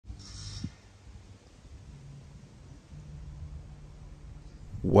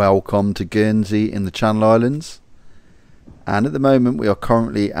Welcome to Guernsey in the Channel Islands, and at the moment we are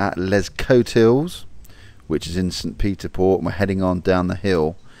currently at Les Cotilles, which is in St. Peter Port, and we're heading on down the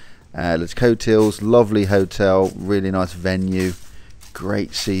hill. Les Cotilles, lovely hotel, really nice venue,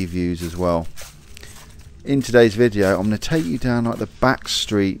 great sea views as well. In today's video I'm going to take you down like the back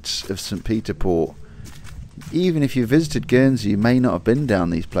streets of St. Peter Port. Even if you visited Guernsey, you may not have been down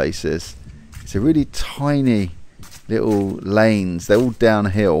these places. It's a really tiny little lanes, they're all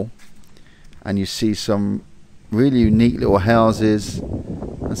downhill, and you see some really unique little houses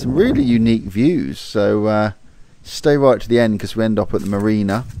and some really unique views. So stay right to the end because we end up at the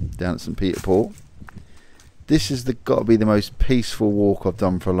marina down at St. Peter Port. This is got to be the most peaceful walk I've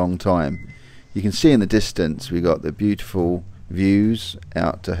done for a long time. You can see in the distance we got the beautiful views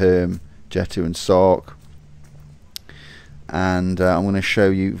out to Herm, Jetto and Sark, and I'm going to show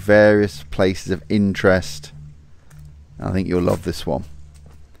you various places of interest. I think you'll love this one.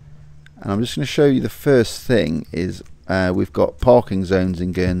 And I'm just going to show you the first thing is we've got parking zones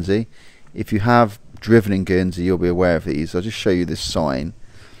in Guernsey. If you have driven in Guernsey, you'll be aware of these. I'll just show you this sign.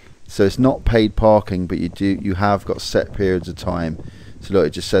 So it's not paid parking, but you have got set periods of time. So look,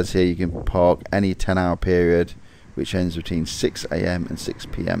 it just says here you can park any 10-hour period, which ends between 6 AM and 6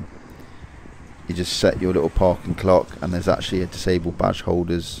 PM. You just set your little parking clock, and there's actually a disabled badge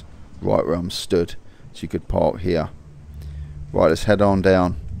holders right where I'm stood, so you could park here. Right, let's head on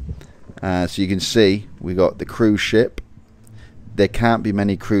down. So you can see we got the cruise ship. There can't be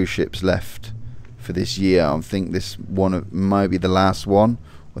many cruise ships left for this year. I think this one might be the last one,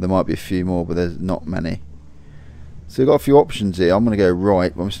 or there might be a few more, but there's not many. So we've got a few options here. I'm going to go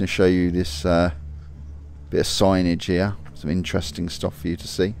right, but I'm just going to show you this bit of signage here. Some interesting stuff for you to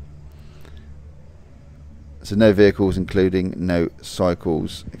see. So no vehicles, including no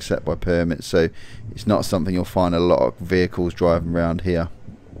cycles, except by permit. So it's not something you'll find a lot of vehicles driving around here.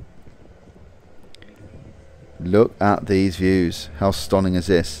 Look at these views. How stunning is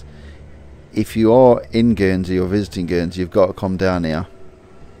this? If you are in Guernsey or visiting Guernsey, you've got to come down here.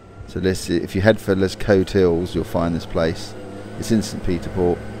 So this, if you head for Les Cotilles, you'll find this place. It's in St. Peter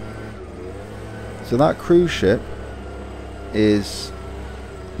Port. So that cruise ship is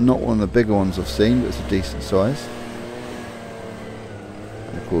not one of the bigger ones I've seen, but it's a decent size.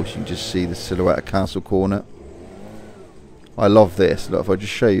 And of course you can just see the silhouette of Castle Cornet. I love this. Look, if I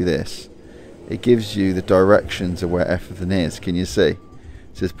just show you this, it gives you the directions of where everything is. Can you see?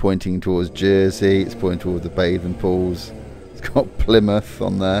 It's just pointing towards Jersey, it's pointing towards the bathing pools. It's got Plymouth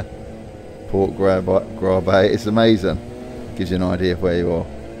on there, Port Grabe. It's amazing. Gives you an idea of where you are.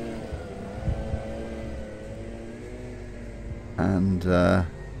 And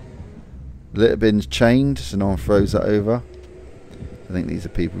litter bin's chained, so no one throws that over. I think these are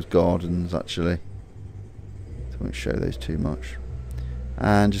people's gardens actually, so I won't show those too much.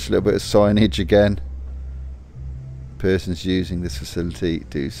 And just a little bit of signage again. Persons using this facility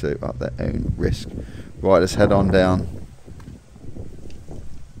do so at their own risk. Right, let's head on down.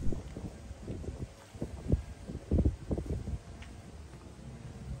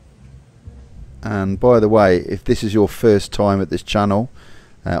 And by the way, if this is your first time at this channel,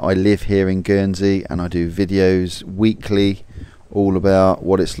 I live here in Guernsey and I do videos weekly all about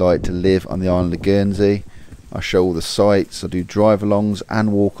what it's like to live on the island of Guernsey. I show all the sights, I do drive-alongs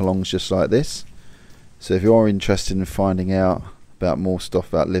and walk-alongs just like this. So if you are interested in finding out about more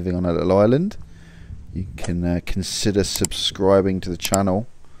stuff about living on a little island, you can consider subscribing to the channel,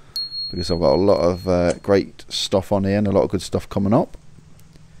 because I've got a lot of great stuff on here and a lot of good stuff coming up.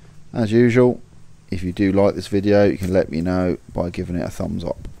 As usual, if you do like this video, you can let me know by giving it a thumbs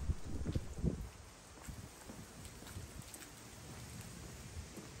up.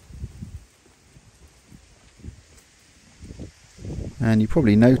 And you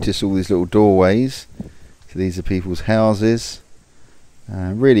probably notice all these little doorways. So these are people's houses.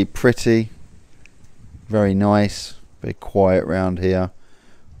 Really pretty, very nice, very quiet around here.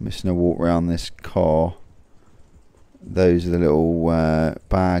 I'm just going to walk around this car. Those are the little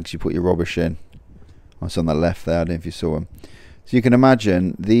bags you put your rubbish in. It's on the left there, I don't know if you saw them. So you can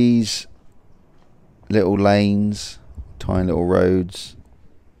imagine these little lanes, tiny little roads,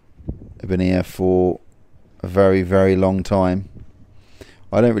 have been here for a very, very long time.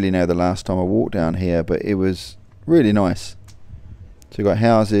 I don't really know the last time I walked down here, but it was really nice. So you've got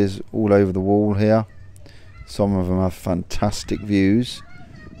houses all over the wall here. Some of them have fantastic views.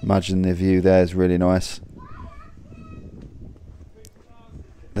 Imagine the view there is really nice.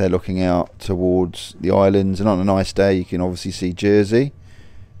 They're looking out towards the islands, and on a nice day you can obviously see Jersey,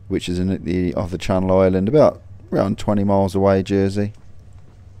 which is in the other Channel Island, about around 20 miles away, Jersey.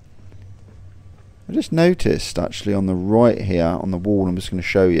 I just noticed actually on the right here on the wall, I'm just going to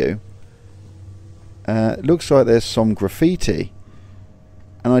show you, it looks like there's some graffiti,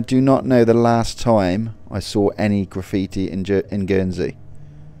 and I do not know the last time I saw any graffiti in Guernsey.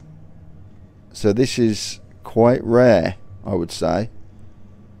 So this is quite rare, I would say.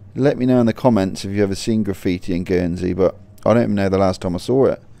 Let me know in the comments if you've ever seen graffiti in Guernsey, but I don't even know the last time I saw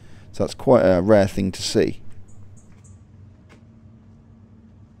it. So that's quite a rare thing to see.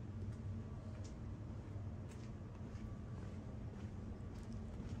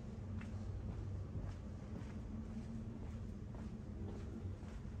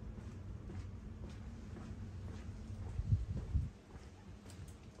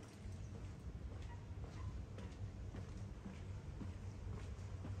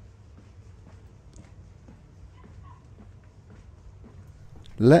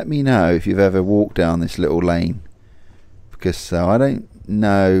 Let me know if you've ever walked down this little lane, because I don't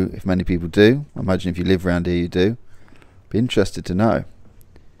know if many people do. I imagine if you live around here you do. Be interested to know.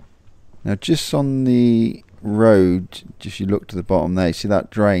 Now just on the road, just you look to the bottom there, you see that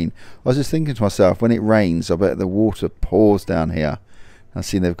drain. I was just thinking to myself, when it rains I bet the water pours down here. I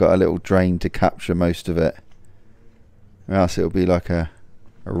see they've got a little drain to capture most of it, or else it'll be like a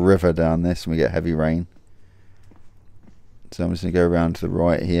river down this when we get heavy rain. So I'm just going to go around to the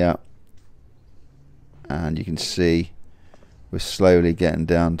right here, and you can see we're slowly getting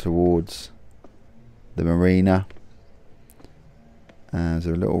down towards the marina. There's a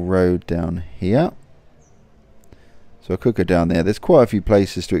little road down here, so I could go down there. There's quite a few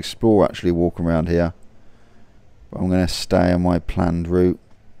places to explore actually walking around here, but I'm going to stay on my planned route.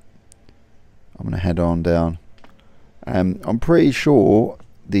 I'm going to head on down. I'm pretty sure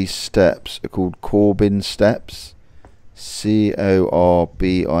these steps are called Corbin Steps. C-O-R-B-I-N,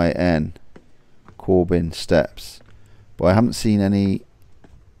 Corbin Steps, but I haven't seen any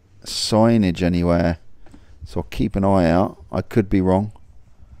signage anywhere, so I'll keep an eye out. I could be wrong.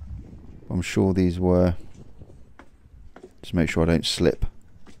 I'm sure these were. Just make sure I don't slip.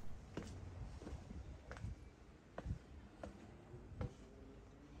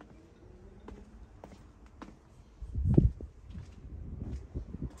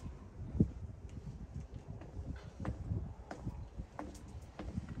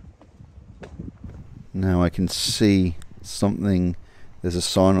 Now I can see something. There's a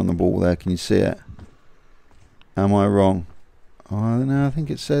sign on the wall there. Can you see it? Am I wrong? Oh no, I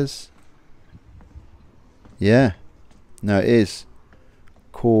think it says. Yeah. No, it is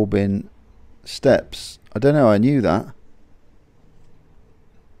Corbin Steps. I don't know. I knew that.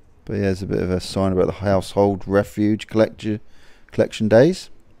 But yeah, there's a bit of a sign about the household refuge collection days.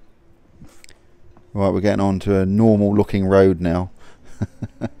 Right, we're getting on to a normal looking road now.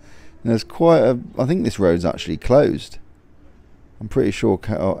 There's quite a. I think this road's actually closed. I'm pretty sure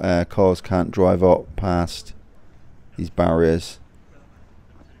cars can't drive up past these barriers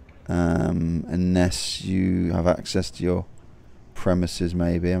unless you have access to your premises.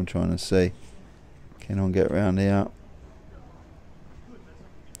 Maybe I'm trying to see. Can anyone get around here?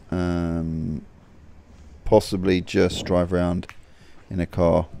 Possibly just drive around in a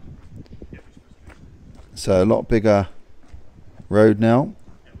car. So a lot bigger road now.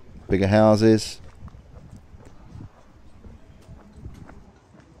 Bigger houses.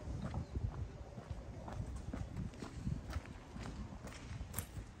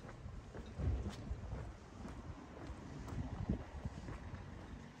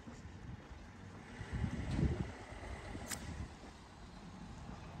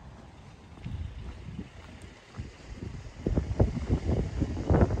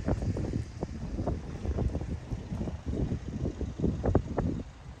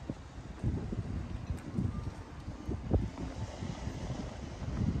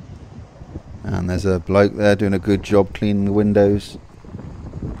 And there's a bloke there doing a good job cleaning the windows.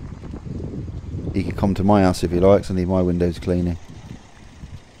 He can come to my house if he likes. I need my windows cleaning.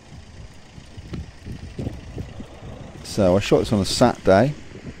 So I shot this on a Saturday.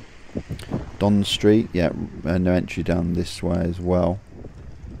 Don Street. Yeah, no entry down this way as well.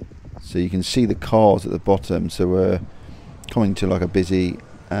 So you can see the cars at the bottom. So we're coming to like a busy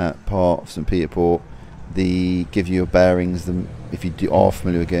part of St Peter Port. They give you your bearings. If you are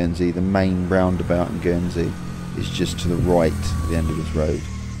familiar with Guernsey, the main roundabout in Guernsey is just to the right at the end of this road.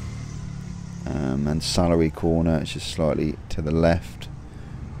 And Salary Corner is just slightly to the left.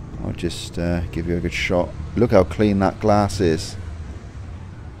 I'll just give you a good shot. Look how clean that glass is.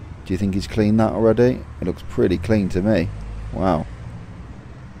 Do you think he's cleaned that already? It looks pretty clean to me. Wow.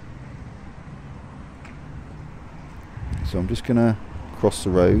 So I'm just gonna cross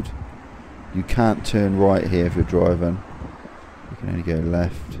the road. You can't turn right here if you're driving. You can only go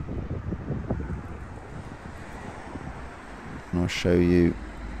left. and I'll show you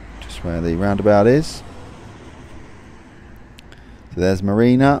just where the roundabout is. So there's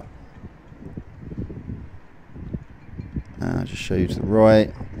Marina. I'll just show you to the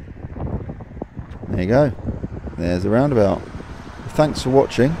right. There you go. There's the roundabout. Thanks for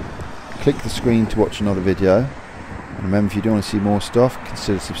watching. Click the screen to watch another video. And remember, if you do want to see more stuff,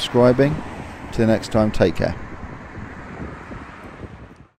 consider subscribing. Till next time, take care.